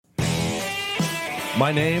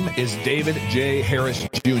My name is David J. Harris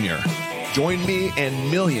Jr. Join me and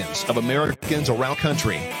millions of Americans around the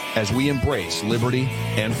country as we embrace liberty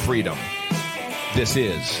and freedom. This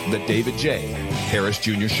is the David J. Harris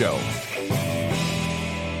Jr. Show.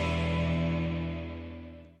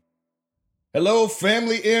 Hello,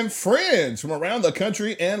 family and friends from around the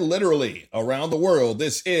country and literally around the world.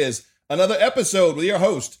 This is another episode with your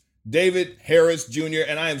host, David Harris Jr.,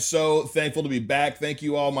 and I am so thankful to be back. Thank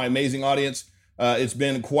you all, my amazing audience. It's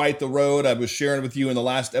been quite the road. I was sharing with you in the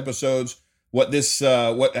last episodes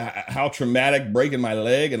how traumatic breaking my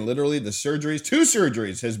leg and literally the surgeries, 2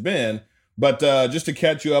 surgeries has been. But just to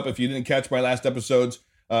catch you up, if you didn't catch my last episodes,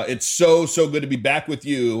 it's so good to be back with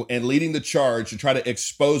you and leading the charge to try to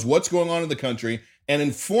expose what's going on in the country and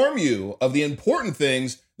inform you of the important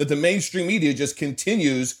things that the mainstream media just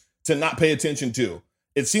continues to not pay attention to.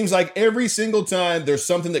 It seems like every single time there's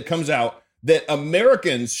something that comes out that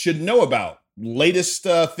Americans should know about. Latest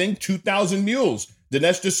thing, 2,000 Mules,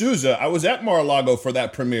 Dinesh D'Souza. I was at Mar-a-Lago for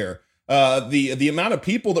that premiere. The amount of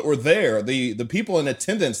people that were there, the people in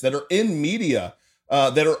attendance that are in media,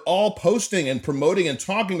 that are all posting and promoting and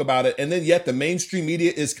talking about it, and then yet the mainstream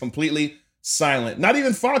media is completely silent. Not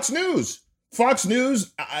even Fox News. Fox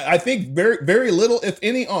News, I think very little, if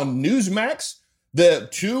any, on Newsmax. The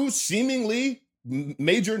 2 seemingly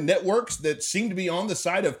major networks that seem to be on the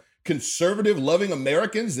side of conservative, loving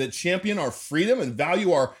Americans that champion our freedom and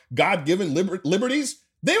value our God-given liberties.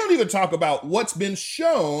 They don't even talk about what's been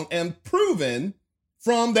shown and proven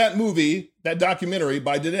from that movie, that documentary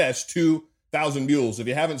by Dinesh, 2,000 Mules. If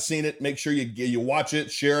you haven't seen it, make sure you watch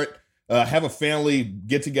it, share it, have a family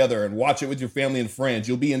get together and watch it with your family and friends.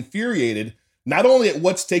 You'll be infuriated not only at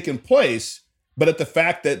what's taken place, but at the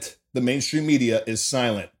fact that the mainstream media is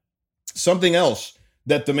silent. Something else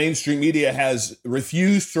that the mainstream media has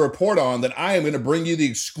refused to report on that I am going to bring you the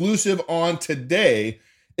exclusive on today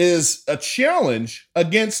is a challenge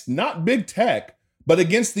against not big tech, but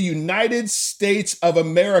against the United States of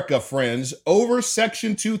America, friends, over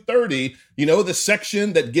Section 230, the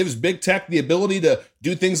section that gives big tech the ability to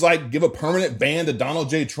do things like give a permanent ban to Donald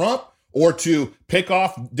J. Trump or to pick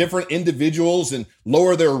off different individuals and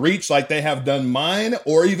lower their reach like they have done mine,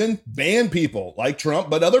 or even ban people like Trump,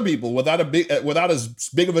 but other people without as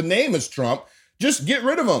big of a name as Trump, just get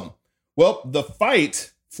rid of them. Well, the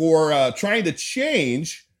fight for trying to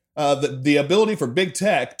change the ability for big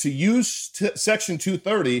tech to use Section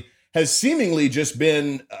 230 has seemingly just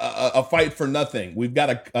been a fight for nothing. We've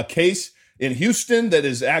got a case in Houston that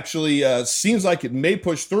is actually seems like it may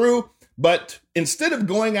push through. But instead of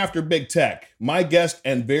going after big tech, my guest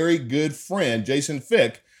and very good friend, Jason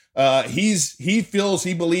Fyk,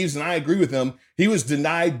 he believes, and I agree with him, he was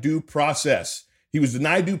denied due process. He was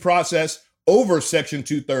denied due process over Section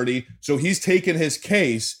 230. So he's taken his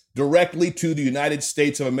case directly to the United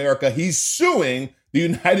States of America. He's suing the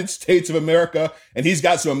United States of America, and he's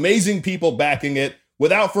got some amazing people backing it.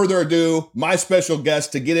 Without further ado, my special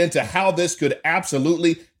guest to get into how this could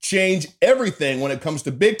absolutely change everything when it comes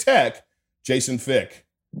to big tech, Jason Fyk.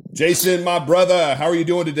 Jason, my brother, how are you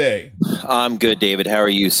doing today? I'm good, David. How are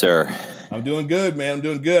you, sir? I'm doing good, man. I'm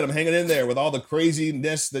doing good. I'm hanging in there with all the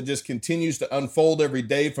craziness that just continues to unfold every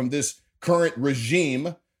day from this current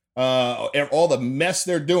regime. All the mess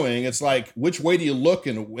they're doing. It's like, which way do you look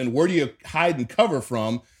and where do you hide and cover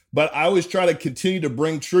from? But I always try to continue to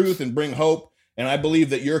bring truth and bring hope. And I believe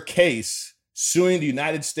that your case suing the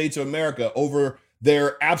United States of America over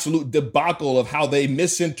their absolute debacle of how they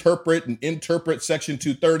misinterpret and interpret Section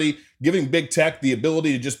 230, giving big tech the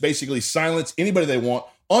ability to just basically silence anybody they want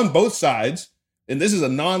on both sides. And this is a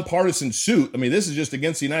nonpartisan suit. I mean, this is just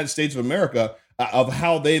against the United States of America of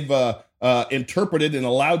how they've interpreted and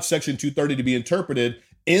allowed Section 230 to be interpreted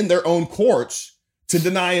in their own courts to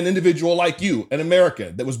deny an individual like you, an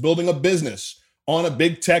American that was building a business on a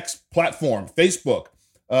big tech platform, Facebook.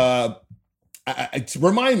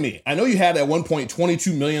 Remind me, I know you had at one point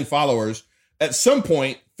 22 million followers. At some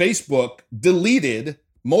point, Facebook deleted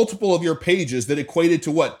multiple of your pages that equated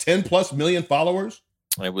to what, 10 plus million followers?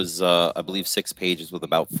 It was, I believe, 6 pages with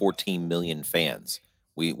about 14 million fans.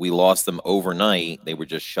 We lost them overnight. They were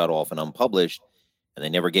just shut off and unpublished, and they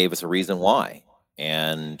never gave us a reason why.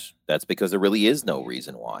 And that's because there really is no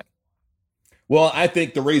reason why. Well, I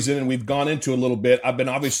think the reason, and we've gone into a little bit, I've been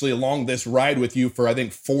obviously along this ride with you for, I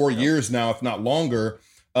think, 4 years now, if not longer.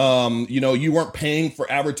 You weren't paying for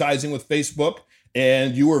advertising with Facebook,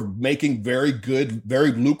 and you were making very good,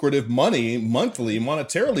 very lucrative money monthly,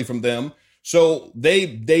 monetarily from them. So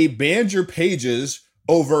they banned your pages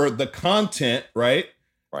over the content, right?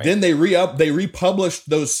 Then they republished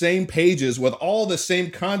those same pages with all the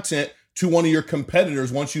same content to one of your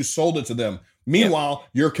competitors once you sold it to them. Meanwhile,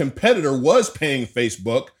 your competitor was paying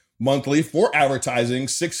Facebook monthly for advertising,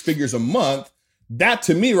 6 figures a month. That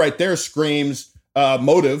to me right there screams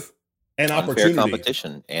motive and opportunity. Unfair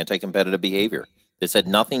competition, anti-competitive behavior. This had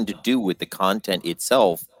nothing to do with the content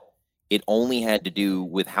itself. It only had to do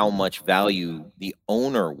with how much value the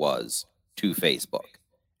owner was to Facebook.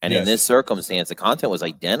 And in this circumstance, the content was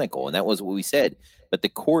identical, and that was what we said. But the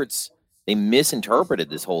courts, they misinterpreted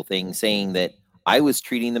this whole thing, saying that I was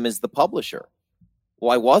treating them as the publisher.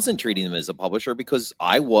 Well, I wasn't treating them as a publisher because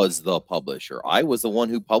I was the publisher. I was the one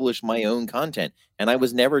who published my own content, and I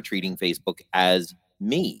was never treating Facebook as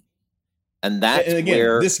me. And that's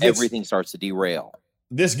where everything starts to derail.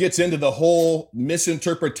 This gets into the whole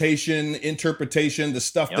misinterpretation, interpretation, the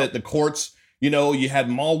stuff that the courts, you had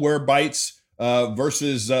malware bytes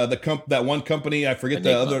versus that one company, I forget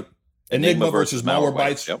the other, Enigma versus malware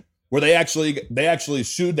bytes, where they actually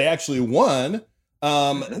sued, they actually won.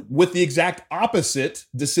 With the exact opposite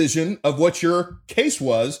decision of what your case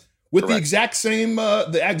was, with the exact same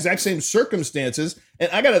circumstances.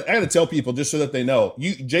 And I gotta tell people, just so that they know,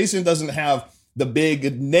 Jason doesn't have the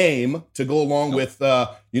big name to go along with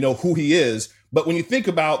who he is. But when you think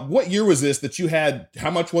about what year was this that you had, how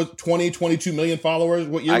much was 22 million followers?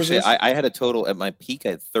 What year was this? I had a total at my peak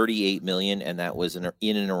at 38 million, and that was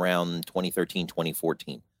in and around 2013,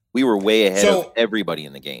 2014. We were way ahead of everybody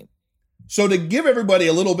in the game. So to give everybody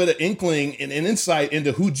a little bit of inkling and insight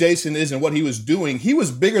into who Jason is and what he was doing, he was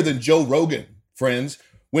bigger than Joe Rogan, friends.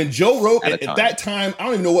 When Joe Rogan, at that time, I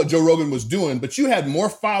don't even know what Joe Rogan was doing, but you had more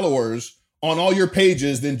followers on all your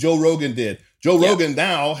pages than Joe Rogan did. Joe Rogan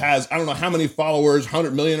now has, I don't know how many followers,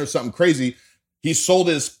 100 million or something crazy. He sold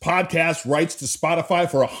his podcast rights to Spotify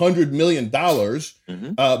for $100 million.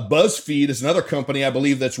 BuzzFeed is another company, I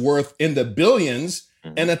believe, that's worth in the billions.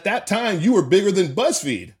 And at that time, you were bigger than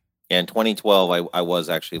BuzzFeed. In 2012, I was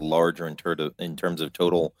actually larger in terms of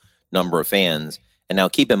total number of fans. And now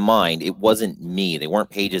keep in mind, it wasn't me. They weren't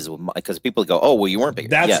pages because people go, "Oh, well, you weren't bigger."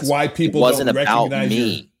 That's why people don't recognize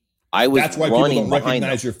me. That's why people don't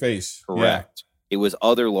recognize your face. Correct. Yeah. It was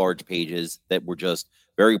other large pages that were just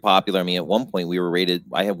very popular. I mean, at one point we were rated.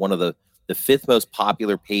 I had one of the 5th most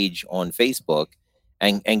popular page on Facebook,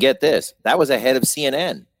 and get this, that was ahead of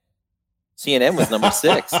CNN. CNN was number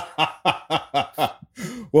 6.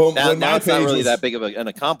 Well, now it's not really that big of an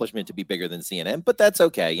accomplishment to be bigger than CNN, but that's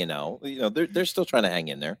okay. They're still trying to hang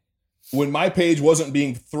in there. When my page wasn't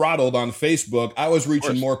being throttled on Facebook, I was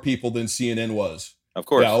reaching more people than CNN was. Of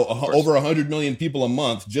course. Yeah, over 100 million people a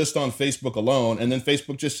month just on Facebook alone. And then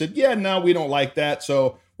Facebook just said, no, we don't like that.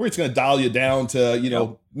 So we're just going to dial you down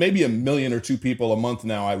to, maybe 1 million or 2 people a month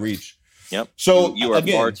now I reach. Yep. So you are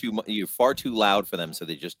far too loud for them, so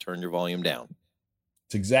they just turn your volume down.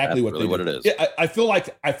 It's exactly what it is. Yeah, I feel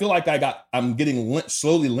like I'm getting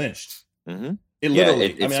slowly lynched. Mm-hmm. It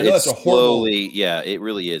literally. I know that's a horrible. Yeah, it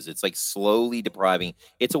really is. It's like slowly depriving.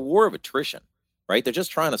 It's a war of attrition, right? They're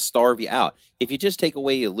just trying to starve you out. If you just take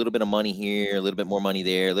away a little bit of money here, a little bit more money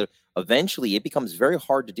there, eventually it becomes very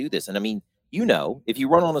hard to do this. And I mean, if you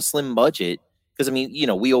run on a slim budget. Because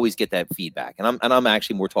we always get that feedback, and I'm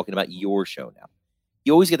actually more talking about your show now.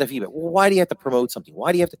 You always get that feedback. Well, why do you have to promote something?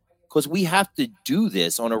 Why do you have to? Because we have to do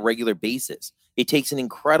this on a regular basis. It takes an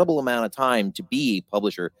incredible amount of time to be a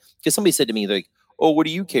publisher. Because somebody said to me, like, "Oh, what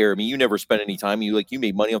do you care? I mean, you never spent any time. You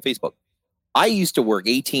made money on Facebook." I used to work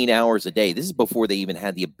 18 hours a day. This is before they even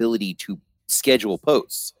had the ability to schedule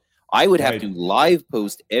posts. I would have to live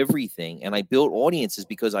post everything, and I built audiences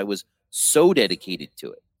because I was so dedicated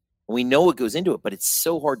to it. We know what goes into it, but it's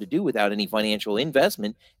so hard to do without any financial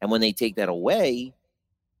investment. And when they take that away,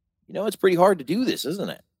 it's pretty hard to do this, isn't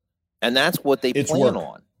it? And that's what they plan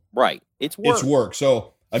on. Right. It's work. It's work.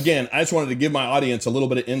 So again, I just wanted to give my audience a little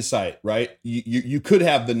bit of insight, right? You could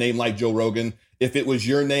have the name like Joe Rogan if it was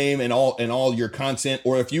your name and all your content,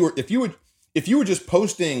 or if you were just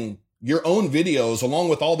posting your own videos along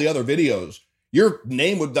with all the other videos, your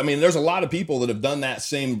name would, there's a lot of people that have gone that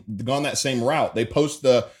same route. They post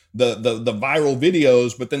the viral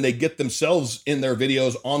videos, but then they get themselves in their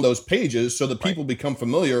videos on those pages so that people become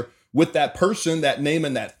familiar with that person, that name,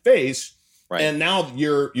 and that face. Right. And now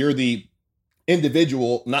you're the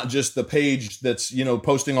individual, not just the page that's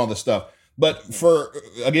posting all the stuff. But for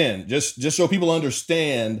again, just so people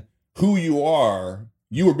understand who you are,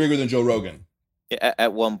 you were bigger than Joe Rogan.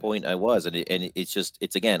 At one point, I was, and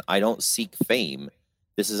it's again, I don't seek fame.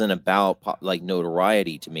 This isn't about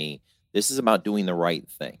notoriety to me. This is about doing the right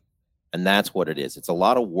thing. And that's what it is. It's a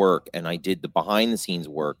lot of work. And I did the behind the scenes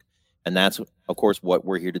work. And that's, of course, what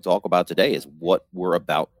we're here to talk about today is what we're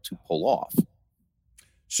about to pull off.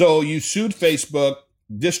 So you sued Facebook.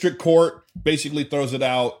 District court basically throws it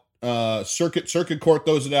out. Circuit court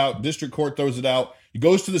throws it out. District court throws it out. It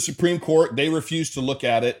goes to the Supreme Court. They refuse to look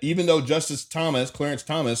at it, even though Justice Clarence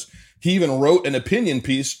Thomas, he even wrote an opinion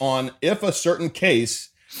piece on if a certain case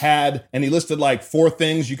had, and he listed like 4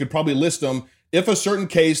 things. You could probably list them. If a certain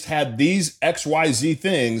case had these XYZ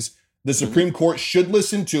things, the Supreme Court should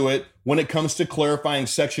listen to it when it comes to clarifying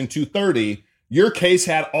Section 230. Your case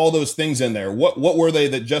had all those things in there. What were they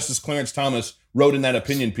that Justice Clarence Thomas wrote in that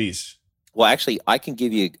opinion piece? Well, actually, I can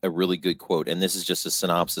give you a really good quote, and this is just a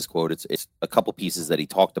synopsis quote. It's a couple pieces that he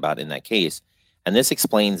talked about in that case, and this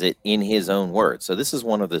explains it in his own words. So this is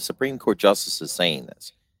one of the Supreme Court justices saying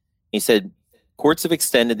this. He said, courts have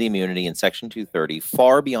extended the immunity in Section 230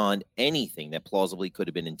 far beyond anything that plausibly could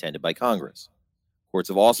have been intended by Congress. Courts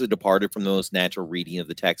have also departed from the most natural reading of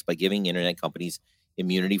the text by giving internet companies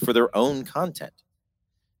immunity for their own content.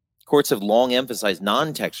 Courts have long emphasized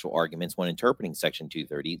non-textual arguments when interpreting Section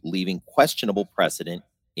 230, leaving questionable precedent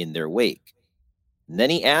in their wake. And then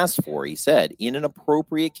he said, in an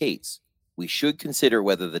appropriate case, we should consider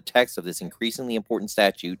whether the text of this increasingly important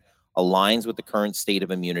statute aligns with the current state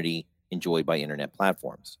of immunity enjoyed by internet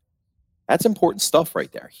platforms. That's important stuff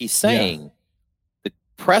right there. He's saying the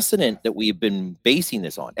precedent that we have been basing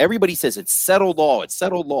this on, everybody says it's settled law, it's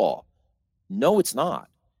settled law. No, it's not.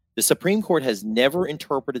 The Supreme Court has never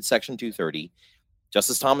interpreted Section 230.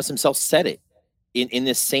 Justice Thomas himself said it in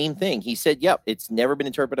this same thing. He said, yep, it's never been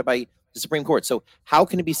interpreted by the Supreme Court. So how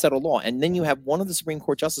can it be settled law? And then you have one of the Supreme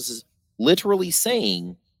Court justices literally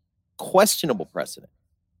saying questionable precedent.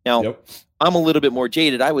 Now, I'm a little bit more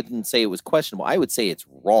jaded. I wouldn't say it was questionable. I would say it's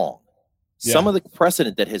wrong. Some of the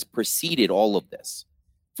precedent that has preceded all of this.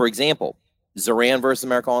 For example, Zoran versus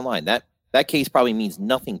America Online. That case probably means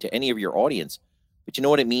nothing to any of your audience. But you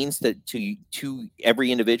know what it means to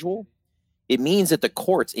every individual? It means that the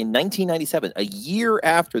courts in 1997, a year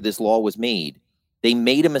after this law was made, they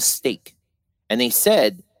made a mistake. And they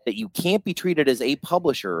said that you can't be treated as a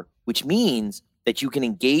publisher, which means that you can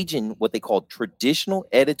engage in what they call traditional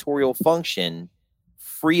editorial function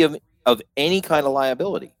free of any kind of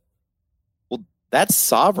liability. Well, that's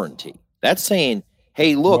sovereignty. That's saying,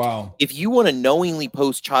 hey, look, if you want to knowingly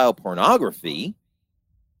post child pornography,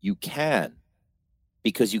 you can.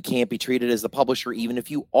 Because you can't be treated as the publisher, even if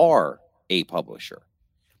you are a publisher.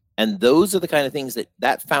 And those are the kind of things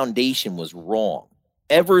that foundation was wrong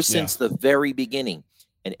ever since the very beginning.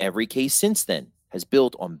 And every case since then has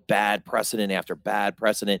built on bad precedent after bad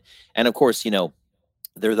precedent. And of course,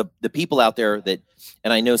 they're the people out there that,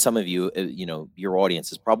 and I know some of you, your audience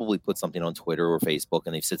has probably put something on Twitter or Facebook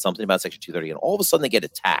and they've said something about Section 230 and all of a sudden they get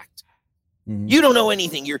attacked. You don't know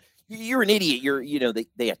anything. You're an idiot.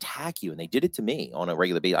 They attack you, and they did it to me on a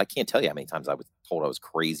regular basis. I can't tell you how many times I was told I was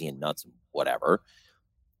crazy and nuts and whatever.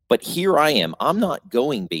 But here I am. I'm not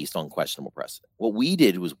going based on questionable precedent. What we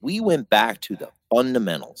did was we went back to the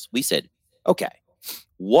fundamentals. We said, okay,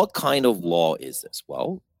 what kind of law is this?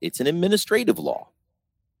 Well, it's an administrative law.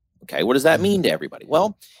 Okay, what does that mean to everybody?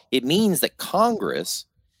 Well, it means that Congress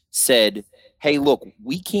said, hey, look,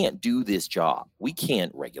 we can't do this job. We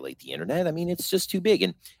can't regulate the internet. I mean, it's just too big.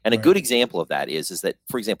 And a good example of that is that,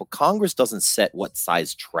 for example, Congress doesn't set what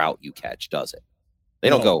size trout you catch, does it? They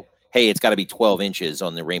don't go, hey, it's got to be 12 inches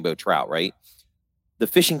on the rainbow trout, right? The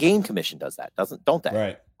Fish and Game Commission does that, don't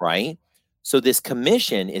they? Right? So this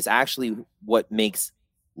commission is actually what makes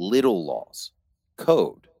little laws,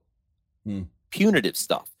 code, punitive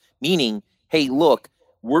stuff, meaning, hey, look,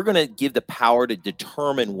 we're going to give the power to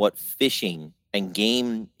determine what fishing and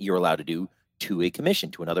game you're allowed to do to a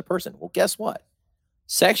commission, to another person. Well, guess what?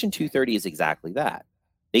 Section 230 is exactly that.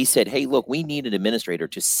 They said, hey, look, we need an administrator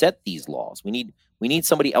to set these laws. We need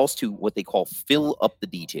somebody else to what they call fill up the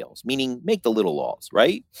details, meaning make the little laws,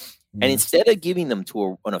 right? And instead of giving them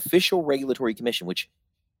to an official regulatory commission, which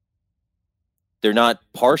they're not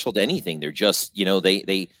partial to anything, they're just,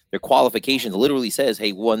 their qualifications literally says,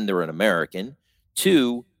 hey, one, they're an American.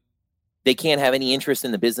 Two, they can't have any interest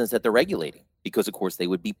in the business that they're regulating because, of course, they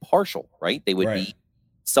would be partial, right? They would be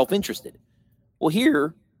self-interested. Well,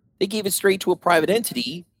 here, they gave it straight to a private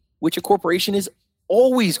entity, which a corporation is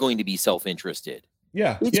always going to be self-interested.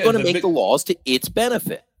 It's going to make the laws to its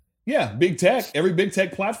benefit. Big tech. Every big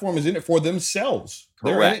tech platform is in it for themselves.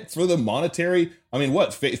 They're in it for the monetary. I mean, what?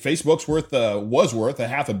 Facebook's was worth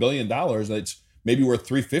 $500 million. It's maybe worth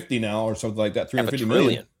 $350 now or something like that. $350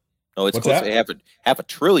 million. No, it's close to half a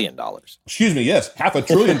trillion dollars. Excuse me. Yes, $500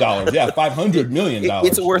 billion. Yeah, $500 million.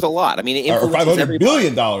 It's worth a lot. I mean, it or $500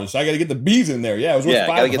 billion. So I got to get the B's in there. Yeah, it was worth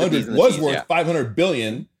 500. Was worth $500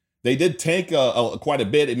 billion. They did tank quite a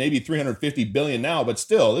bit. It may be $350 billion now, but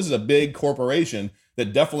still, this is a big corporation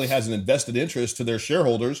that definitely has an invested interest to their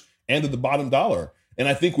shareholders and to the bottom dollar. And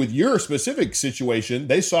I think with your specific situation,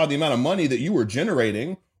 they saw the amount of money that you were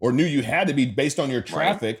generating or knew you had to be based on your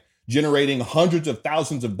traffic, generating hundreds of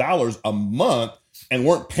thousands of dollars a month and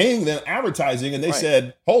weren't paying them advertising. And they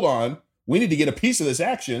said, hold on, we need to get a piece of this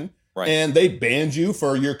action. And they banned you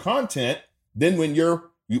for your content. Then when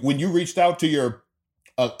you reached out to your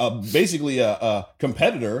basically a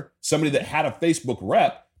competitor, somebody that had a Facebook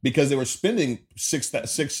rep because they were spending six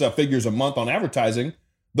figures a month on advertising,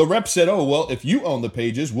 the rep said, "Oh well, if you own the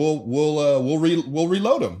pages, we'll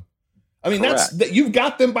reload them." I mean, that you've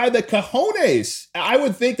got them by the cojones. I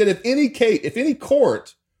would think that if any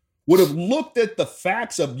court would have looked at the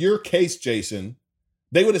facts of your case, Jason,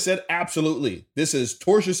 they would have said, absolutely, this is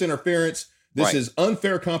tortious interference. This is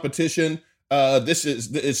unfair competition.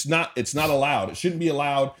 It's not allowed. It shouldn't be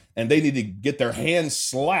allowed. And they need to get their hands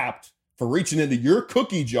slapped for reaching into your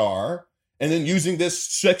cookie jar and then using this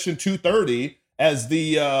Section 230 as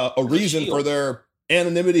a reason for their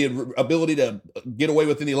anonymity and ability to get away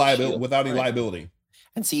with any liability without any liability.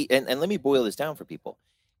 And see, and let me boil this down for people.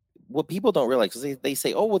 What people don't realize is they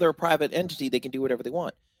say, oh, well, they're a private entity. They can do whatever they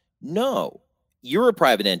want. No, you're a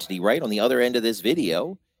private entity, right? On the other end of this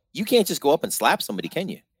video, you can't just go up and slap somebody, can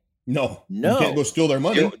you? No. You can't go steal their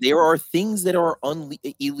money. There are things that are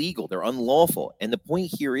illegal. They're unlawful. And the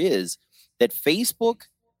point here is that Facebook,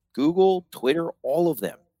 Google, Twitter, all of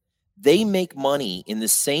them, they make money in the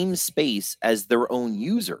same space as their own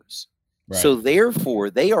users. Right. So therefore,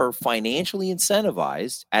 they are financially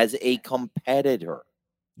incentivized as a competitor.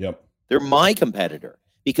 Yep. They're my competitor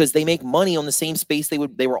because they make money on the same space they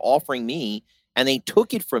were offering me, and they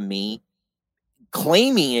took it from me,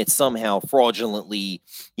 claiming it's somehow fraudulently,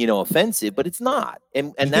 offensive, but it's not.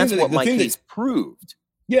 And that's what my case proved.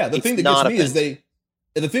 Yeah, the thing that gets me is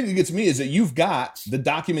the thing that gets me is that you've got the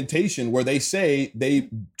documentation where they say they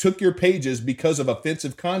took your pages because of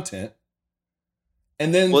offensive content.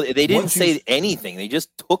 And then they didn't say anything. They just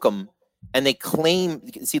took them and they claim.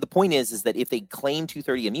 See, the point is that if they claim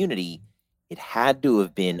 230 immunity, it had to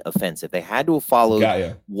have been offensive. They had to have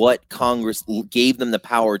followed what Congress gave them the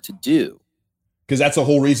power to do. Because that's the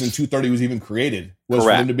whole reason 230 was even created, was for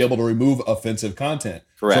them to be able to remove offensive content.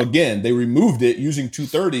 Correct. So again, they removed it using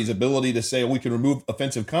 230's ability to say, we can remove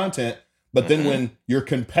offensive content. But then when your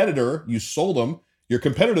competitor, you sold them, your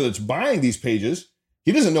competitor that's buying these pages,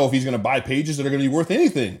 he doesn't know if he's going to buy pages that are going to be worth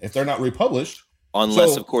anything if they're not republished.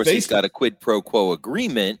 Unless, of course, he's got a quid pro quo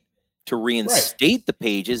agreement to reinstate the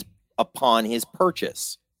pages upon his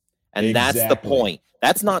purchase. And that's the point.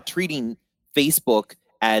 That's not treating Facebook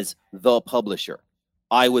as the publisher.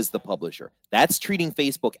 I was the publisher. That's treating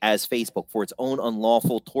Facebook as Facebook for its own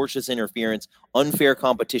unlawful, tortious interference, unfair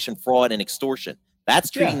competition, fraud, and extortion.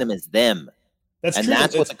 That's treating them as them.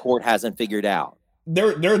 That's what the court hasn't figured out.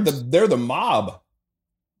 They're the mob.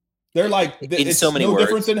 They're like, it's so many words.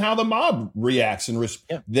 Different than how the mob reacts and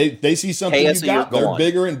they see something you got. They're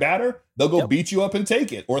bigger and badder. They'll go beat you up and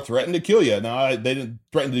take it or threaten to kill you. Now they didn't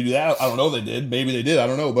threaten to do that. I don't know if they did. Maybe they did. I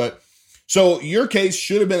don't know, but. So your case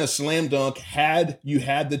should have been a slam dunk had you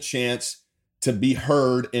had the chance to be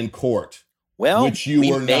heard in court. Well, which you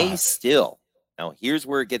were not. Still. Now, here's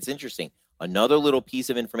where it gets interesting. Another little piece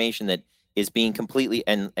of information that is being completely,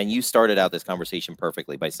 and you started out this conversation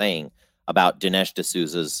perfectly by saying about Dinesh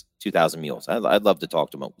D'Souza's 2,000 Mules. I'd love to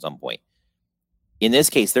talk to him at some point. In this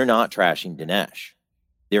case, they're not trashing Dinesh.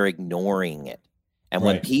 They're ignoring it. And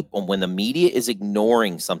when the media is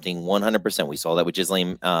ignoring something 100%, we saw that with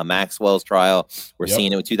Ghislaine Maxwell's trial. We're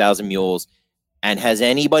seeing it with 2,000 Mules. And has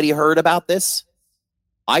anybody heard about this?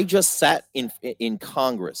 I just sat in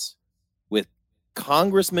Congress with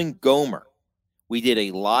Congressman Gomer. We did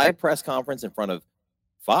a live press conference in front of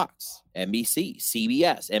Fox, NBC,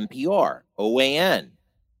 CBS, NPR, OAN.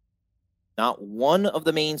 Not one of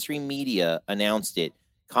the mainstream media announced it.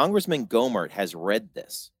 Congressman Gomer has read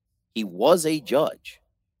this. He was a judge.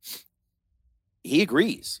 He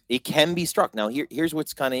agrees. It can be struck. Now, here's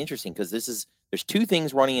what's kind of interesting, because there's two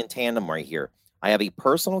things running in tandem right here. I have a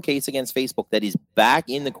personal case against Facebook that is back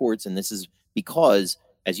in the courts, and this is because,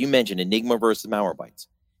 as you mentioned, Enigma versus Malwarebytes.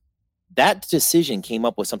 That decision came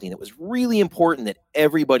up with something that was really important that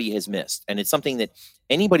everybody has missed, and it's something that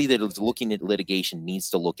anybody that is looking at litigation needs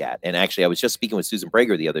to look at. And actually, I was just speaking with Susan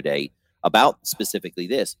Prager the other day about specifically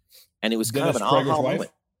this, and it was kind of an aha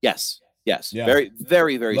moment. Yes. Yeah. Very,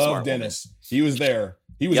 very, very Love smart. Dennis. Woman. He was there.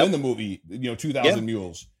 He was in the movie, 2,000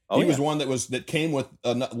 Mules. He was one that came with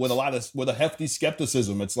a hefty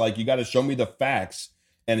skepticism. It's like, you got to show me the facts.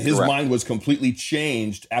 And his mind was completely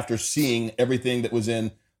changed after seeing everything that was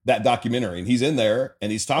in that documentary. And he's in there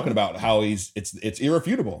and he's talking about how it's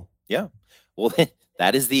irrefutable. Yeah. Well,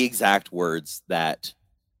 That is the exact words that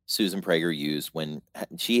Susan Prager used when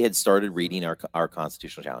she had started reading our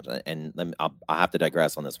constitutional challenge. And I'll have to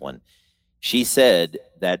digress on this one. She said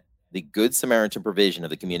that the Good Samaritan provision of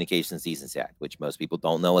the Communications Decency Act, which most people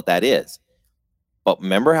don't know what that is. But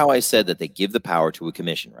remember how I said that they give the power to a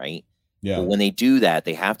commission, right? Yeah. But when they do that,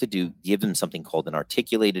 they have to give them something called an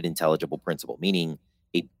articulated intelligible principle, meaning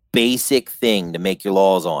a basic thing to make your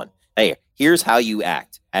laws on. Hey, here's how you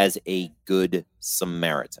act as a good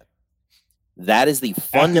Samaritan. That is the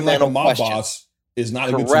fundamental Acting like a mob question. boss is not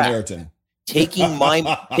Correct. a good Samaritan.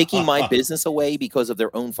 Taking my business away because of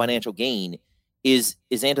their own financial gain is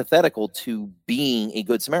antithetical to being a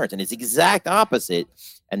good Samaritan. It's exact opposite.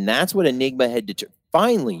 And that's what Enigma had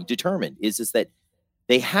finally determined is that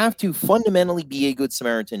they have to fundamentally be a good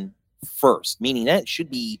Samaritan first, meaning that should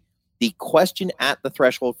be the question at the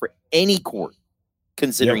threshold for any court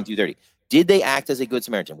considering 230. Did they act as a good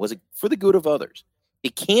Samaritan? Was it for the good of others?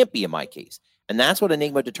 It can't be in my case. And that's what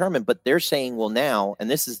Enigma determined. But they're saying, well, now, and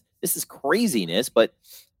this is craziness, but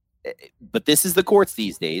this is the courts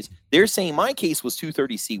these days. They're saying my case was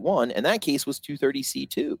 230C1 and that case was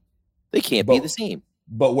 230C2. They can't be the same.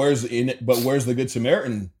 But where's the Good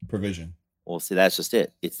Samaritan provision? Well, see, that's just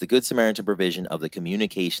it. It's the Good Samaritan provision of the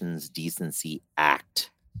Communications Decency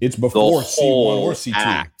Act. It's before C1 or C2.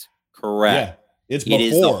 Act. Correct. Yeah, it's before. It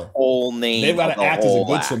is the whole name. They've got to act as a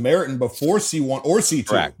Good act. Samaritan before C1 or C2.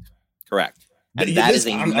 Correct. And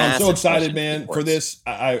I'm so excited, man, for this.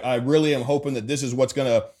 I really am hoping that this is what's going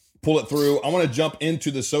to pull it through. I want to jump into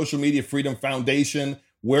the Social Media Freedom Foundation,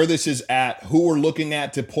 where this is at, who we're looking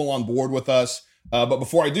at to pull on board with us. But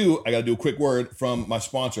before I do, I got to do a quick word from my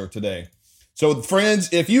sponsor today. So, friends,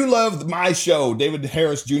 if you love my show, David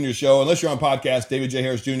Harris Jr. show, unless you're on podcast, David J.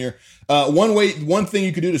 Harris Jr., one thing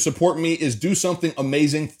you can do to support me is do something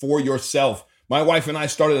amazing for yourself. My wife and I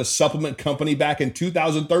started a supplement company back in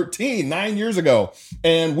 2013, 9 years ago,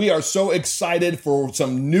 and we are so excited for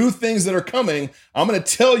some new things that are coming. I'm going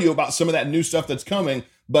to tell you about some of that new stuff that's coming,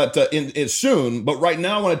 but soon. But right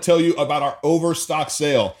now, I want to tell you about our overstock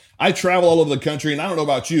sale. I travel all over the country, and I don't know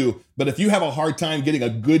about you, but if you have a hard time getting a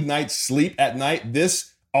good night's sleep at night,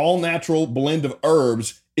 this all-natural blend of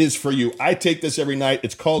herbs is for you. I take this every night.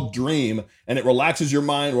 It's called Dream, and it relaxes your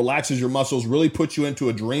mind, relaxes your muscles, really puts you into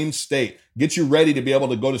a dream state, gets you ready to be able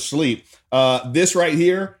to go to sleep. This right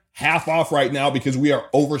here, half off right now because we are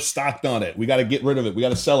overstocked on it. We got to get rid of it. We got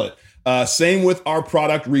to sell it. Same with our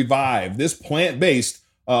product Revive. This plant-based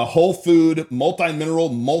whole food, multi-mineral,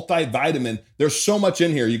 multivitamin. There's so much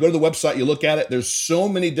in here. You go to the website, you look at it. There's so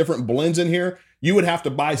many different blends in here. You would have to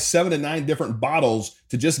buy 7 to 9 different bottles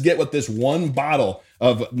to just get with this one bottle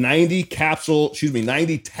of 90 tablets,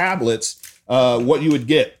 what you would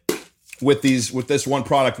get with this one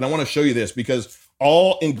product. And I want to show you this because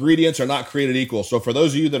all ingredients are not created equal. So for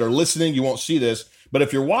those of you that are listening, you won't see this, but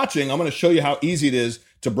if you're watching, I'm going to show you how easy it is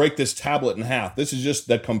to break this tablet in half. This is just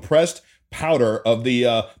the compressed powder of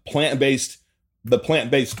the plant-based.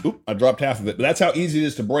 Oop, I dropped half of it, but that's how easy it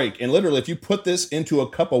is to break. And literally, if you put this into a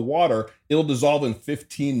cup of water, it'll dissolve in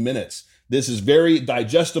 15 minutes. This is very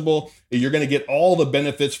digestible. You're going to get all the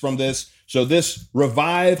benefits from this. So this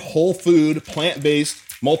Revive whole food,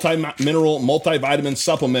 plant-based, multi-mineral, multivitamin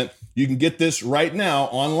supplement, you can get this right now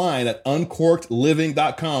online at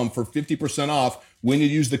uncorkedliving.com for 50% off when you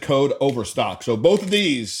use the code Overstock. So both of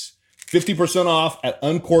these, 50% off at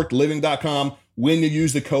uncorkedliving.com when you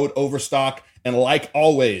use the code Overstock. And like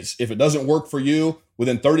always, if it doesn't work for you,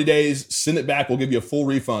 within 30 days, send it back. We'll give you a full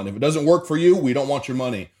refund. If it doesn't work for you, we don't want your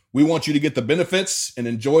money. We want you to get the benefits and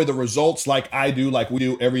enjoy the results like I do, like we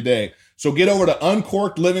do every day. So get over to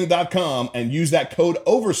uncorkedliving.com and use that code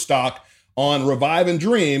Overstock on Revive and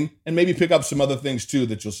Dream, and maybe pick up some other things too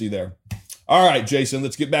that you'll see there. All right, Jason,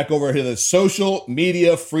 let's get back over to the Social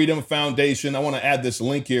Media Freedom Foundation. I want to add this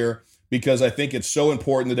link here because I think it's so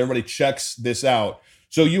important that everybody checks this out.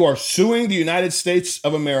 So you are suing the United States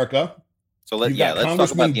of America. So let's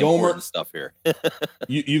talk about the important stuff here.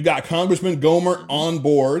 You've got Congressman Gohmert on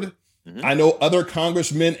board. Mm-hmm. I know other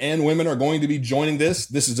congressmen and women are going to be joining this.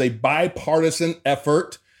 This is a bipartisan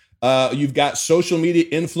effort. You've got social media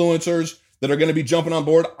influencers that are going to be jumping on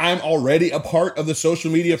board. I'm already a part of the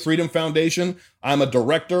Social Media Freedom Foundation. I'm a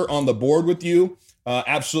director on the board with you.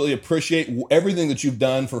 Absolutely appreciate everything that you've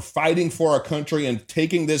done for fighting for our country and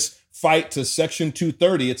taking this fight to Section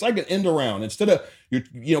 230. It's like an end around. Instead of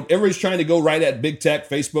everybody's trying to go right at big tech,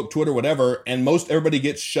 Facebook, Twitter, whatever, and everybody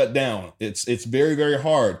gets shut down. It's very, very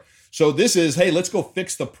hard. So this is, hey, let's go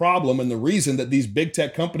fix the problem and the reason that these big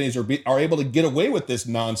tech companies are able to get away with this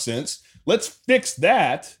nonsense. Let's fix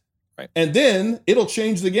that, right. And then it'll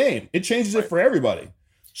change the game. It changes it for everybody.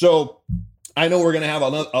 So I know we're going to have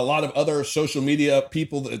a lot of other social media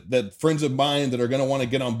people that friends of mine that are going to want to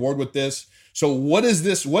get on board with this. So what is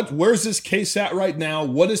this? Where's this case at right now?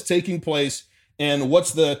 What is taking place, and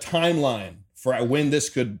what's the timeline for when this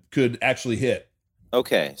could actually hit?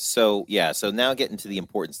 Okay, so yeah, so now getting to the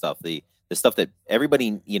important stuff, the stuff that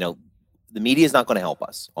everybody, the media is not going to help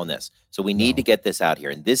us on this. So we need to get this out here,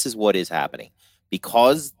 and this is what is happening.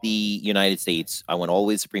 Because the United States, I went all the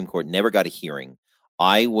way to the Supreme Court, never got a hearing.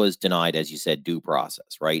 I was denied, as you said, due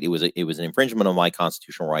process, right? It was an infringement of my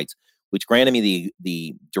constitutional rights, which granted me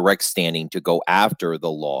the direct standing to go after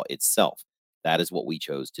the law itself. That is what we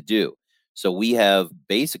chose to do. So we have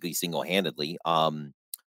basically single-handedly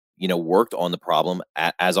worked on the problem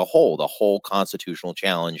as a whole, the whole constitutional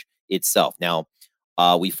challenge itself. Now,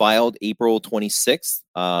 we filed April 26th.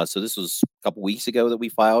 So this was a couple weeks ago that we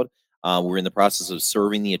filed. We're in the process of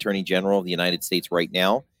serving the Attorney General of the United States right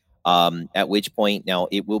now, at which point now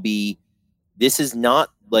this is not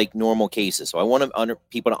like normal cases. So I want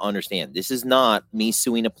people to understand, this is not me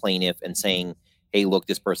suing a plaintiff and saying, hey, look,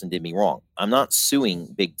 this person did me wrong. I'm not suing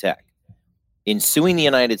big tech. In suing the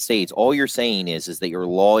United States, all you're saying is that your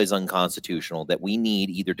law is unconstitutional, that we need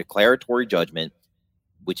either declaratory judgment,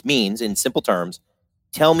 which means, in simple terms,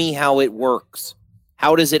 tell me how it works.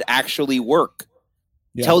 How does it actually work?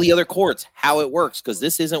 Yeah. Tell the other courts how it works, because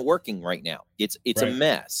this isn't working right now. It's right. A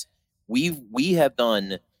mess. We have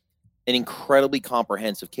done an incredibly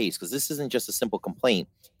comprehensive case, because this isn't just a simple complaint.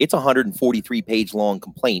 It's a 143-page long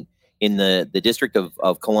complaint in the District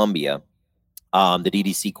of Columbia, the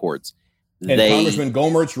DDC courts. And Congressman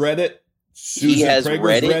Gomert's read it. Susan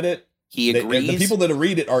Prager's read it. He agrees. The people that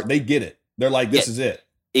read it they get it. They're like, this is it.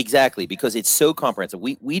 Exactly, because it's so comprehensive.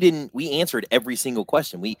 We answered every single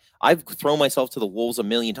question. I've thrown myself to the wolves a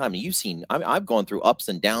million times. You've seen I've gone through ups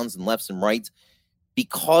and downs and lefts and rights,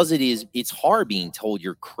 because it's hard being told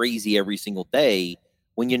you're crazy every single day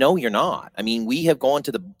when you're not. I mean, we have gone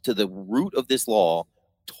to the root of this law,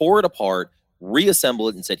 tore it apart,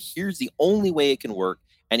 reassembled it, and said, here's the only way it can work.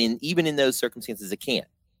 And even in those circumstances, it can't.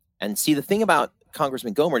 And see, the thing about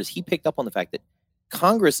Congressman Gomer is he picked up on the fact that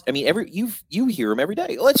Congress, I mean, you hear him every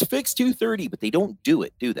day. Let's fix 230, but they don't do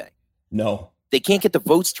it, do they? No. They can't get the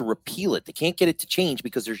votes to repeal it. They can't get it to change,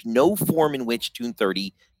 because there's no form in which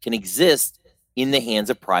 230 can exist in the hands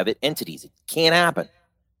of private entities. It can't happen.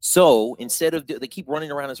 So instead of, they keep running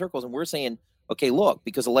around in circles, and we're saying, okay, look,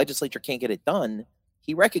 because the legislature can't get it done,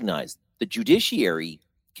 he recognized the judiciary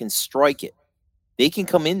can strike it. They can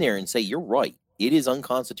come in there and say, you're right, it is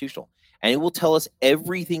unconstitutional. And it will tell us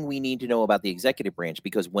everything we need to know about the executive branch,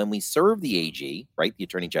 because when we serve the AG, right, the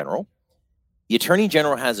Attorney General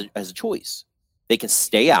has a choice. They can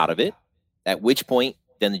stay out of it, at which point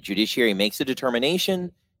then the judiciary makes a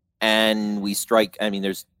determination and we strike. I mean,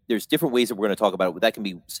 there's different ways that we're going to talk about it, but that can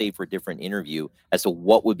be saved for a different interview as to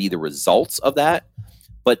what would be the results of that.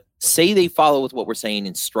 But say they follow with what we're saying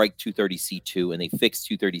and strike 230C2 and they fix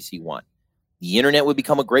 230C1. The internet would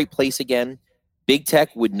become a great place again. Big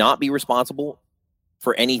tech would not be responsible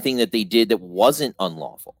for anything that they did that wasn't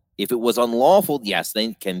unlawful. If it was unlawful, yes,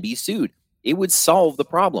 they can be sued. It would solve the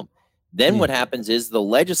problem. Then what happens is the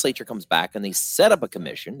legislature comes back and they set up a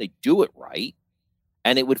commission. They do it right,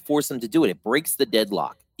 and it would force them to do it. It breaks the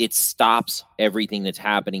deadlock. It stops everything that's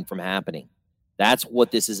happening from happening. That's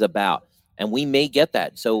what this is about. And we may get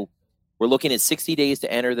that. So we're looking at 60 days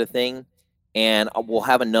to enter the thing. And we'll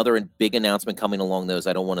have another big announcement coming along those.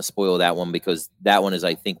 I don't want to spoil that one, because that one is,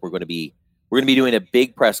 I think we're going to be doing a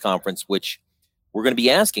big press conference, which we're going to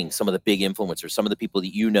be asking some of the big influencers, some of the people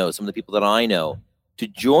that some of the people that I know, to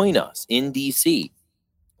join us in DC.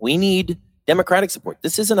 We need Democratic support.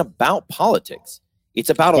 This isn't about politics. It's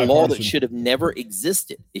about a law that should have never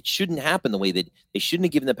existed. It shouldn't happen the way that they shouldn't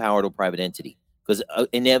have given the power to a private entity, because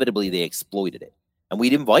inevitably they exploited it. And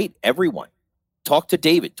we'd invite everyone. Talk to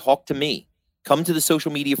David. Talk to me. Come to the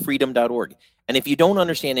socialmediafreedom.org. And if you don't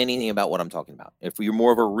understand anything about what I'm talking about, if you're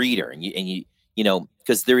more of a reader and you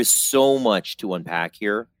because there is so much to unpack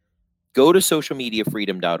here, go to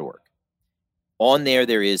socialmediafreedom.org. On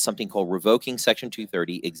there is something called Revoking Section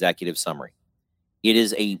 230 Executive Summary. It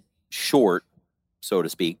is a short, so to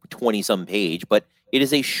speak, 20-some page, but it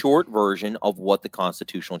is a short version of what the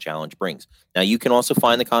constitutional challenge brings. Now, you can also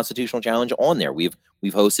find the constitutional challenge on there. We've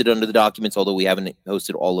hosted under the documents, although we haven't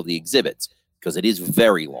hosted all of the exhibits, because it is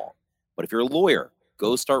very long. But if you're a lawyer,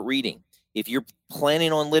 go start reading. If you're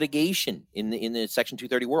planning on litigation in the Section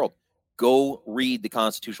 230 world, go read the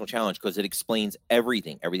constitutional challenge, because it explains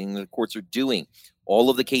everything that the courts are doing,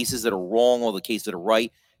 all of the cases that are wrong, all the cases that are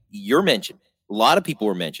right. You're mentioned. A lot of people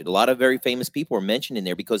were mentioned. A lot of very famous people were mentioned in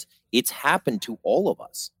there, because it's happened to all of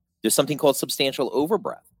us. There's something called substantial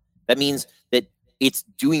overbreath. That means that it's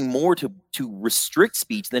doing more to restrict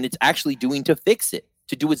speech than it's actually doing to fix it,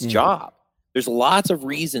 to do its job. There's lots of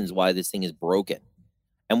reasons why this thing is broken.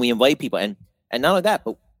 And we invite people. And not only that,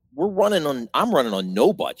 but I'm running on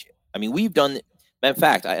no budget. I mean, we've done, in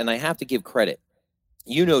fact, I have to give credit.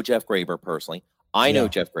 You know Jeff Graber personally. I know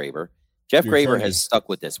Jeff Graber. Jeff Graber has stuck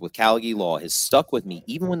with this, with Caligari Law, has stuck with me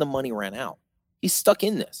even when the money ran out. He's stuck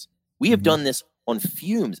in this. We have done this on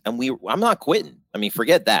fumes, and I'm not quitting. I mean,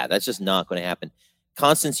 forget that. That's just not going to happen.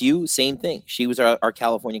 Constance Yu, same thing. She was our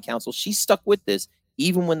California counsel. She stuck with this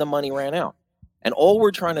even when the money ran out. And all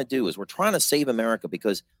we're trying to do is we're trying to save America,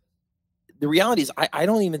 because the reality is I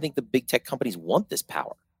don't even think the big tech companies want this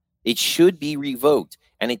power. It should be revoked.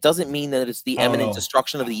 And it doesn't mean that it's the imminent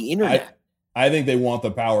destruction of the internet. I think they want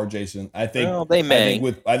the power, Jason. I think they may.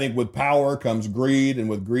 I think with power comes greed, and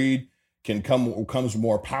with greed comes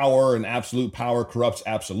more power, and absolute power corrupts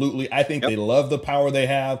absolutely. I think they love the power they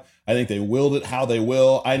have. I think they wield it how they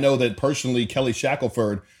will. I know that personally, Kelly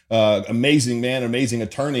Shackelford, amazing man, amazing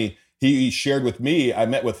attorney, he shared with me, I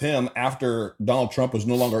met with him after Donald Trump was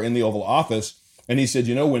no longer in the Oval Office. And he said,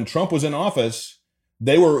 when Trump was in office,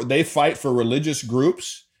 they fight for religious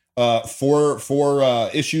groups, for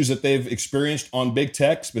issues that they've experienced on big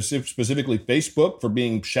tech, specifically Facebook, for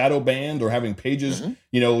being shadow banned or having pages,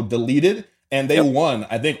 deleted. And they won,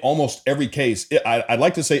 I think, almost every case. I'd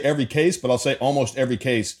like to say every case, but I'll say almost every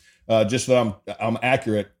case, just so I'm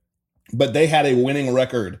accurate. But they had a winning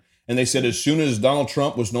record. And they said as soon as Donald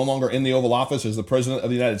Trump was no longer in the Oval Office as the president of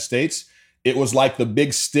the United States, it was like the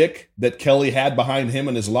big stick that Kelly had behind him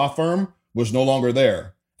and his law firm was no longer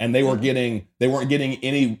there. And they weren't getting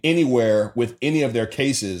anywhere with any of their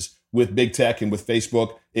cases with big tech and with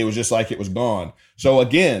Facebook. It was just like it was gone. So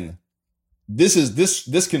again, this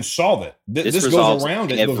can solve it. This goes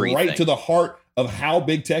around it. It goes right to the heart of how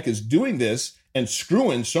big tech is doing this and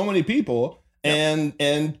screwing so many people,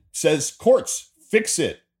 and says, courts, fix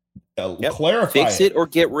it. Clarify fix it or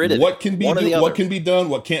get rid of what can be what can be done,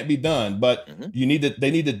 what can't be done. But they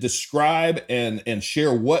need to describe and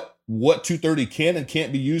share what 230 can and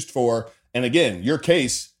can't be used for. And again, your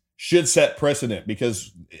case should set precedent,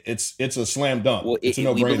 because it's a slam dunk. Well, it's a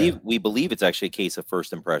no-brainer. We believe it's actually a case of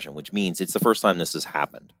first impression, which means it's the first time this has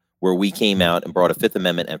happened, where we came out and brought a Fifth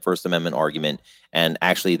Amendment and First Amendment argument. And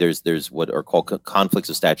actually there's what are called conflicts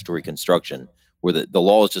of statutory construction, where the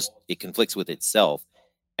law is it conflicts with itself.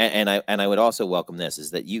 And I would also welcome this,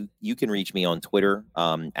 is that you can reach me on Twitter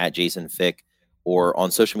at Jason Fyk, or on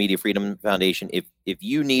Social Media Freedom Foundation. If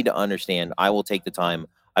you need to understand, I will take the time.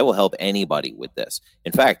 I will help anybody with this.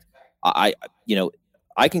 In fact, I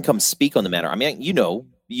can come speak on the matter. I mean,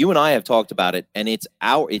 you and I have talked about it, and it's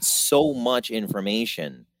so much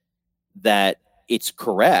information that it's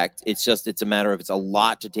correct. It's a matter of, it's a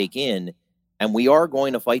lot to take in, and we are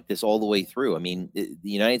going to fight this all the way through. I mean, the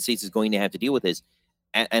United States is going to have to deal with this.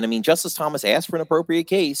 And I mean, Justice Thomas asked for an appropriate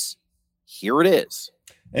case. Here it is.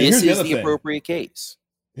 And this is the appropriate case.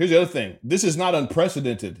 Here's the other thing. This is not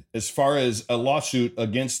unprecedented as far as a lawsuit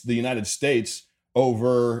against the United States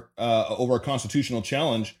over a constitutional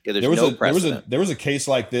challenge. Yeah, there was a case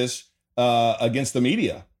like this against the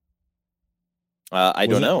media. I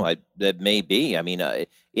don't know. That may be. I mean,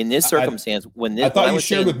 in this circumstance, I thought you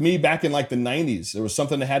shared with me back in like the 90s, there was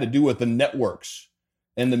something that had to do with the networks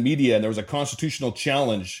and the media, and there was a constitutional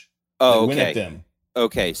challenge that went at them.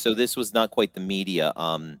 Okay, so this was not quite the media.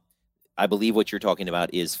 I believe what you're talking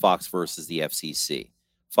about is Fox versus the FCC.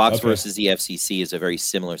 Fox versus the FCC is a very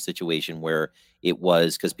similar situation, where it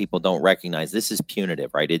was, because people don't recognize this is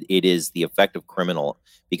punitive, right? It is the effective criminal,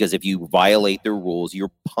 because if you violate their rules,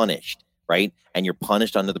 you're punished, right? And you're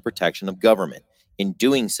punished under the protection of government. In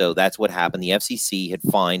doing so, that's what happened. The FCC had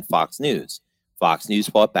fined Fox News. Fox News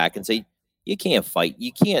fought back and said, you can't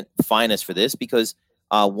fine us for this, because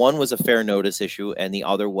one was a fair notice issue, and the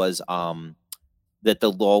other was that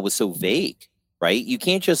the law was so vague, right? You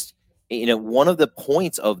can't just, one of the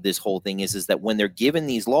points of this whole thing is that when they're given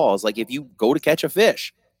these laws, like if you go to catch a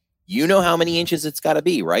fish, you know how many inches it's got to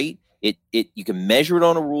be, right? You can measure it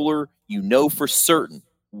on a ruler, for certain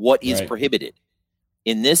what is prohibited.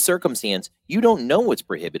 In this circumstance, you don't know what's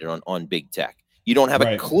prohibited on big tech. You don't have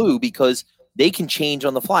a clue, because they can change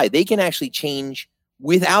on the fly. They can actually change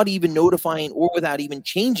without even notifying or without even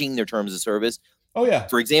changing their terms of service. Oh, yeah.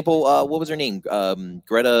 For example, what was her name?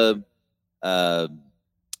 Greta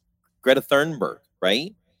Thunberg,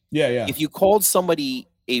 right? Yeah, yeah. If you called somebody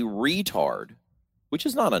a retard, which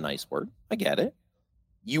is not a nice word, I get it,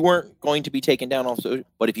 you weren't going to be taken down off.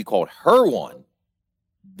 But if you called her one,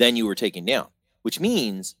 then you were taken down, which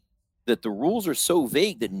means that the rules are so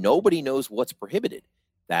vague that nobody knows what's prohibited.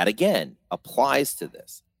 That, again, applies to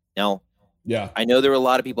this. Now, Yeah. I know there are a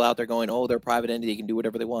lot of people out there going, oh, they're a private entity. They can do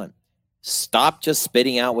whatever they want. Stop just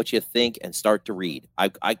spitting out what you think and start to read.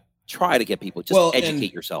 I try to get people, just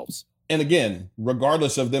educate yourselves. And again,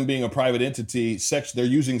 regardless of them being a private entity, they're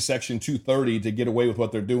using Section 230 to get away with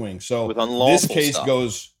what they're doing. So with unlawful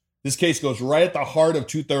this case goes right at the heart of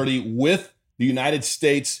 230 with the United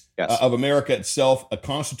States of America itself. A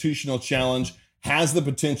constitutional challenge has the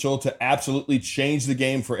potential to absolutely change the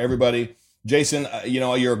game for everybody. Jason,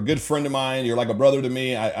 you're a good friend of mine. You're like a brother to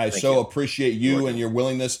me. I appreciate you and your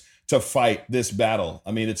willingness to fight this battle.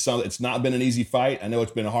 I mean, it's not been an easy fight. I know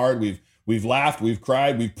it's been hard. We've laughed, we've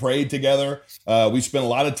cried, we've prayed together. We spent a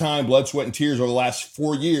lot of time, blood, sweat, and tears over the last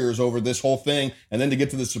 4 years over this whole thing. And then to get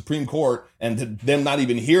to the Supreme Court and to them not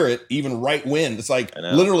even hear it, even right when. It's like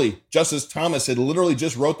literally Justice Thomas had literally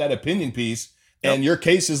just wrote that opinion piece. Yep. And your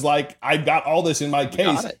case is like, I've got all this in my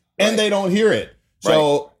case and they don't hear it.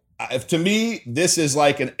 So to me, this is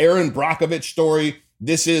like an Aaron Brockovich story.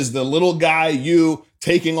 This is the little guy, you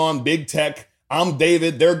taking on big tech. I'm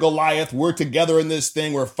David, they're Goliath. We're together in this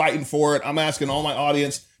thing. We're fighting for it. I'm asking all my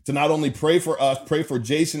audience to not only pray for us, pray for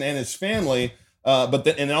Jason and his family,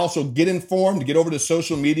 and also get informed. Get over to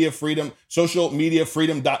social media freedom,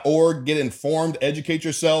 socialmediafreedom.org. Get informed, educate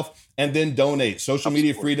yourself, and then donate.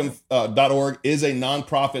 Socialmediafreedom.org is a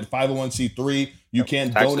nonprofit 501c3. You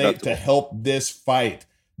can donate to help this fight.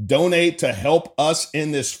 Donate to help us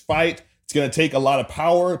in this fight. It's going to take a lot of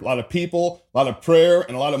power, a lot of people, a lot of prayer,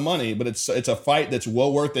 and a lot of money, but it's a fight that's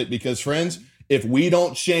well worth it because, friends, if we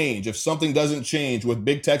don't change, if something doesn't change with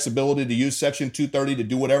big tech's ability to use Section 230 to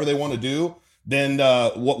do whatever they want to do, then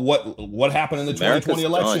what happened in the 2020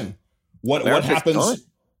 election? What happens? Done.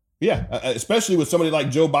 Yeah, especially with somebody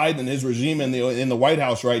like Joe Biden and his regime in the White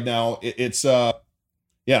House right now, it's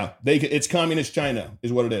communist China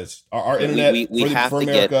is what it is. Our internet for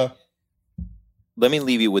America. Let me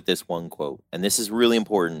leave you with this one quote, and this is really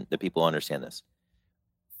important that people understand this.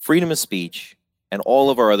 Freedom of speech and all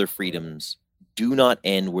of our other freedoms do not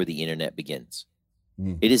end where the internet begins.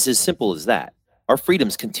 It is as simple as that. Our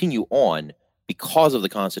freedoms continue on because of the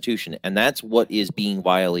Constitution, and that's what is being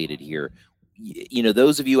violated here.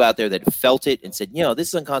 Those of you out there that felt it and said, this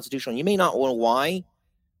is unconstitutional, you may not know why,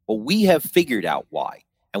 but we have figured out why.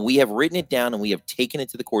 And we have written it down and we have taken it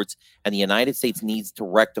to the courts, and the United States needs to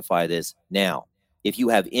rectify this now. If you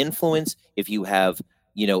have influence, if you have,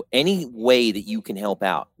 any way that you can help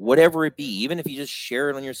out, whatever it be, even if you just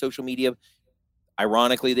share it on your social media,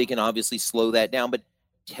 ironically, they can obviously slow that down, but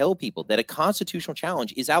tell people that a constitutional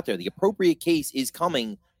challenge is out there. The appropriate case is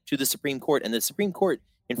coming to the Supreme Court, and the Supreme Court,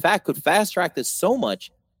 in fact, could fast track this so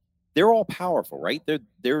much. They're all powerful, right?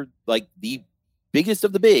 They're like the biggest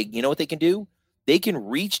of the big. You know what they can do? They can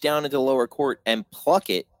reach down into the lower court and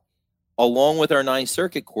pluck it along with our Ninth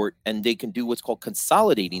Circuit Court, and they can do what's called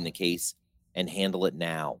consolidating the case and handle it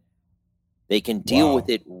now. They can deal with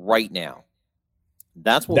it right now.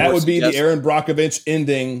 That's what that would be the Aaron Brockovich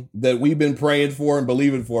ending that we've been praying for and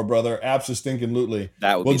believing for, brother. Absolutely.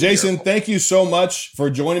 Well, Jason, thank you so much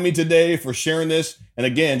for joining me today, for sharing this. And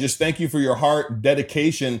again, just thank you for your heart,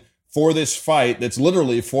 dedication for this fight that's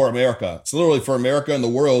literally for America. It's literally for America and the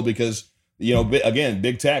world because, again,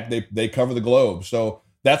 big tech, they cover the globe. So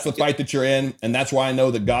that's the fight that you're in, and that's why I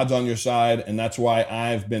know that God's on your side, and that's why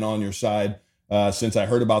I've been on your side since I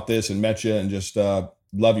heard about this and met you, and just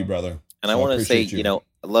love you, brother. And so I want to say,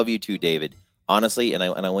 I love you too, David. Honestly, and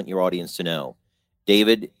I want your audience to know,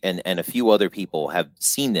 David and a few other people have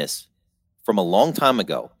seen this from a long time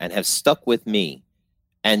ago and have stuck with me.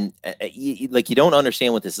 And you don't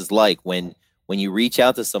understand what this is like when you reach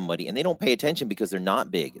out to somebody and they don't pay attention because they're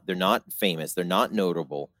not big, they're not famous, they're not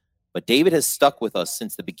notable. But David has stuck with us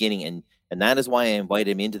since the beginning, and that is why I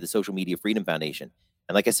invited him into the Social Media Freedom Foundation.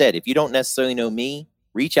 And like I said, if you don't necessarily know me,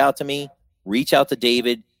 reach out to me, reach out to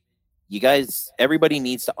David. You guys, everybody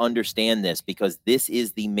needs to understand this because this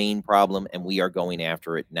is the main problem, and we are going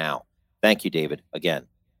after it now. Thank you, David, again.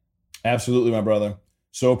 Absolutely, my brother.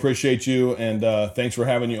 So appreciate you, and thanks for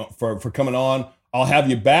having you for coming on. I'll have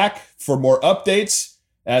you back for more updates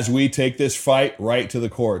as we take this fight right to the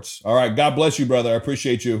courts. All right. God bless you, brother. I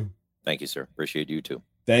appreciate you. Thank you, sir. Appreciate you too.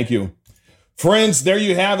 Thank you. Friends, there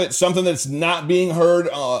you have it. Something that's not being heard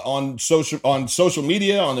on social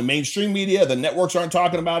media, on the mainstream media. The networks aren't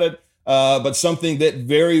talking about it, but something that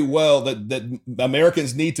that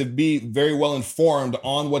Americans need to be very well informed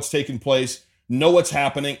on what's taking place, know what's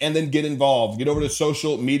happening, and then get involved. Get over to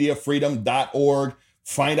socialmediafreedom.org.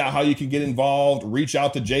 Find out how you can get involved. Reach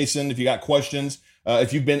out to Jason if you got questions.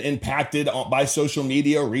 If you've been impacted by social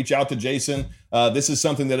media, reach out to Jason. This is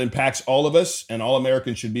something that impacts all of us and all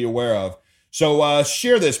Americans should be aware of. So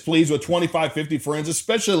share this, please, with 25, 50 friends,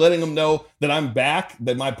 especially letting them know that I'm back,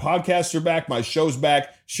 that my podcasts are back, my show's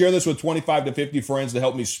back. Share this with 25 to 50 friends to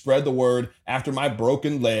help me spread the word after my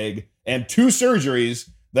broken leg and 2 surgeries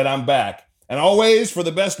that I'm back. And always, for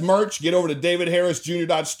the best merch, get over to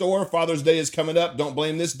davidharrisjr.store. Father's Day is coming up. Don't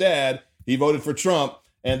blame this dad. He voted for Trump.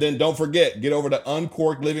 And then don't forget, get over to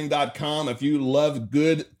uncorkedliving.com. If you love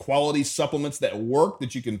good quality supplements that work,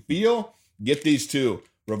 that you can feel, get these too.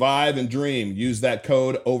 Revive and Dream. Use that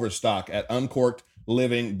code Overstock at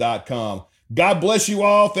uncorkedliving.com. God bless you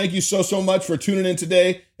all. Thank you so much for tuning in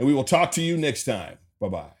today, and we will talk to you next time.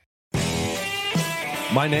 Bye-bye.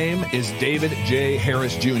 My name is David J.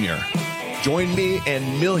 Harris Jr. Join me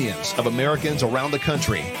and millions of Americans around the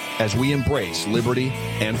country as we embrace liberty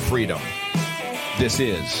and freedom. This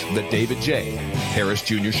is the David J. Harris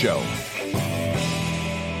Jr. Show.